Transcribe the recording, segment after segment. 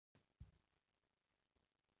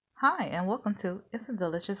Hi, and welcome to It's a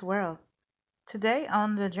Delicious World. Today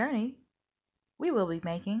on the journey, we will be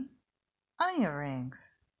making onion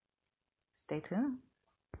rings. Stay tuned.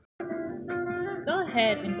 Go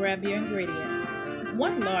ahead and grab your ingredients.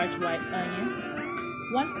 1 large white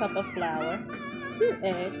onion, 1 cup of flour, 2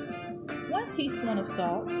 eggs, 1 teaspoon of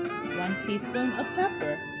salt, 1 teaspoon of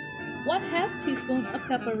pepper, 1/2 teaspoon of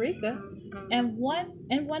paprika, and 1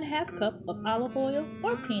 1/2 cup of olive oil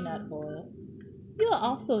or peanut oil. You'll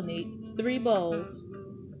also need 3 bowls.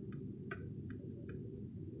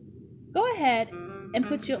 Go ahead and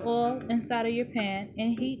put your oil inside of your pan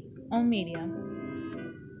and heat on medium.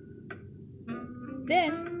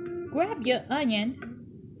 Then grab your onion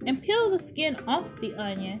and peel the skin off the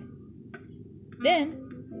onion. Then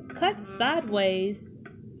cut sideways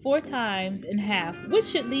 4 times in half, which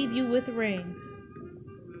should leave you with rings.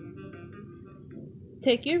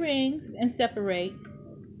 Take your rings and separate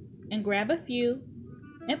and grab a few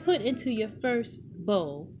and put into your first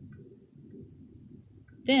bowl.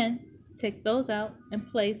 Then take those out and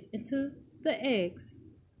place into the eggs.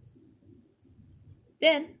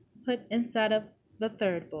 Then put inside of the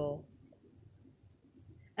third bowl.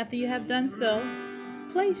 After you have done so,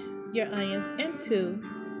 place your onions into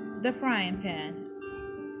the frying pan.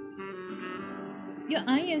 Your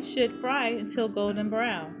onions should fry until golden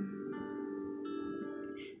brown.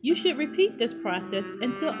 You should repeat this process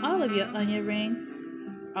until all of your onion rings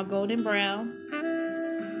are golden brown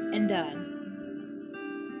and done.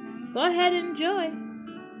 Go ahead and enjoy.